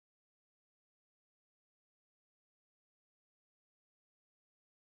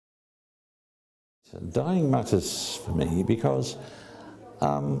Dying matters for me because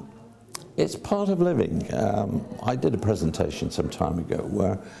it's part of living. I did a presentation some time ago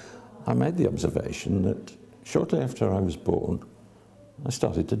where I made the observation that shortly after I was born, I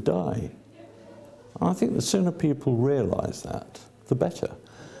started to die. And I think the sooner people realise that, the better.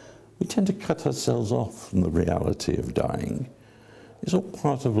 We tend to cut ourselves off from the reality of dying. It's all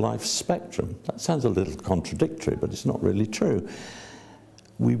part of life's spectrum. That sounds a little contradictory, but it's not really true.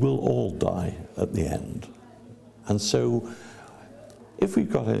 We will all die at the end. And so, if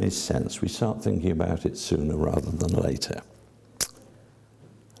we've got any sense, we start thinking about it sooner rather than later.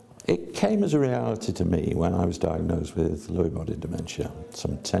 It came as a reality to me when I was diagnosed with Lewy body dementia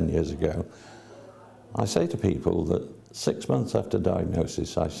some 10 years ago. I say to people that 6 months after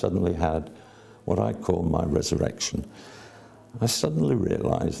diagnosis, I suddenly had what I call my resurrection. I suddenly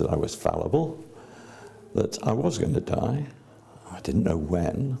realized that I was fallible, that I was going to die. I didn't know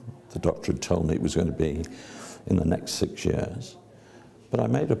when. The doctor had told me it was going to be in the next 6 years. But I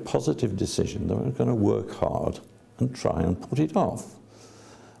made a positive decision that I was going to work hard and try and put it off.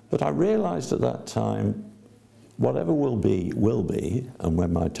 But I realized at that time, whatever will be, and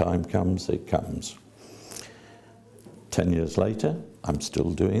when my time comes, it comes. 10 years later, I'm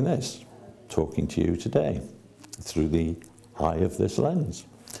still doing this, talking to you today, through the eye of this lens.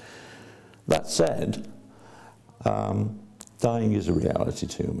 That said, dying is a reality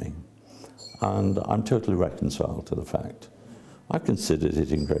to me, and I'm totally reconciled to the fact. I've considered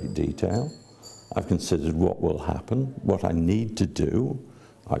it in great detail. I've considered what will happen, what I need to do.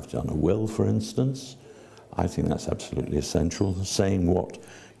 I've done a will, for instance. I think that's absolutely essential, saying what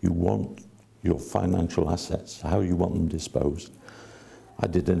you want your financial assets, how you want them disposed. I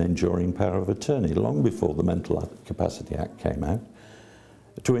did an enduring power of attorney long before the Mental Capacity Act came out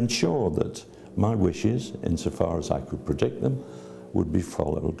to ensure that my wishes, insofar as I could predict them, would be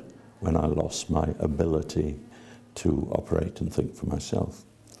followed when I lost my ability to operate and think for myself.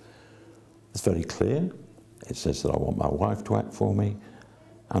 It's very clear. It says that I want my wife to act for me,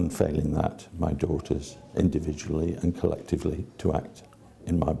 and failing that, my daughters individually and collectively to act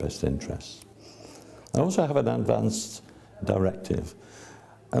in my best interests. I also have an advanced directive,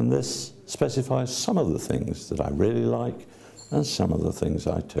 and this specifies some of the things that I really like and some of the things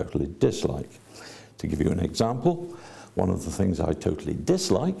I totally dislike. To give you an example, one of the things I totally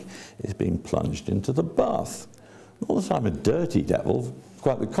dislike is being plunged into the bath. Not that I'm a dirty devil,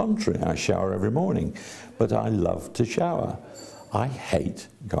 quite the contrary, I shower every morning, but I love to shower. I hate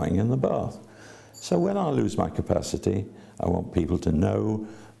going in the bath. So when I lose my capacity, I want people to know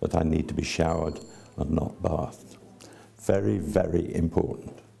that I need to be showered and not bathed. Very, very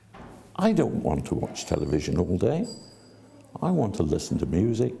important. I don't want to watch television all day. I want to listen to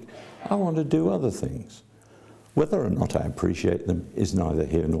music. I want to do other things. Whether or not I appreciate them is neither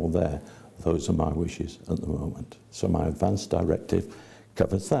here nor there. Those are my wishes at the moment. So my advanced directive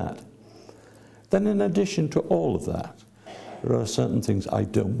covers that. Then in addition to all of that, there are certain things I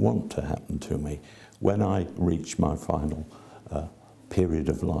don't want to happen to me when I reach my final period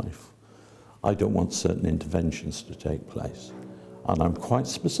of life. I don't want certain interventions to take place, and I'm quite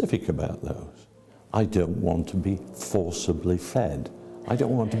specific about those. I don't want to be forcibly fed. I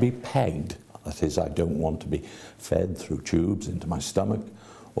don't want to be pegged. That is, I don't want to be fed through tubes into my stomach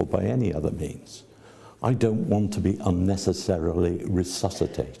or by any other means. I don't want to be unnecessarily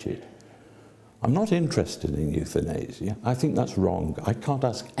resuscitated. I'm not interested in euthanasia. I think that's wrong. I can't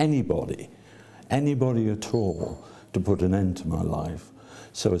ask anybody at all, to put an end to my life.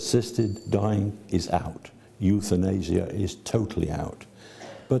 So assisted dying is out. Euthanasia is totally out.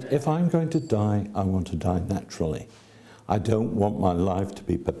 But if I'm going to die, I want to die naturally. I don't want my life to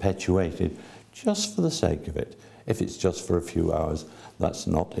be perpetuated just for the sake of it. If it's just for a few hours, that's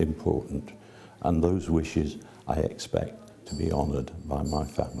not important. And those wishes I expect to be honoured by my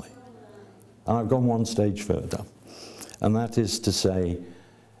family. And I've gone one stage further, and that is to say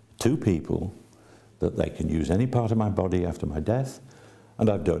to people that they can use any part of my body after my death, and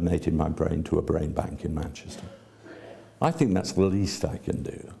I've donated my brain to a brain bank in Manchester. I think that's the least I can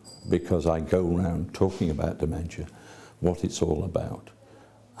do, because I go around talking about dementia, what it's all about,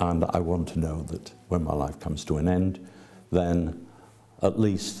 and I want to know that when my life comes to an end, then at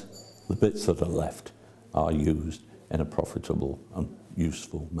least the bits that are left are used in a profitable and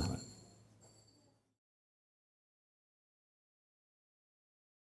useful manner.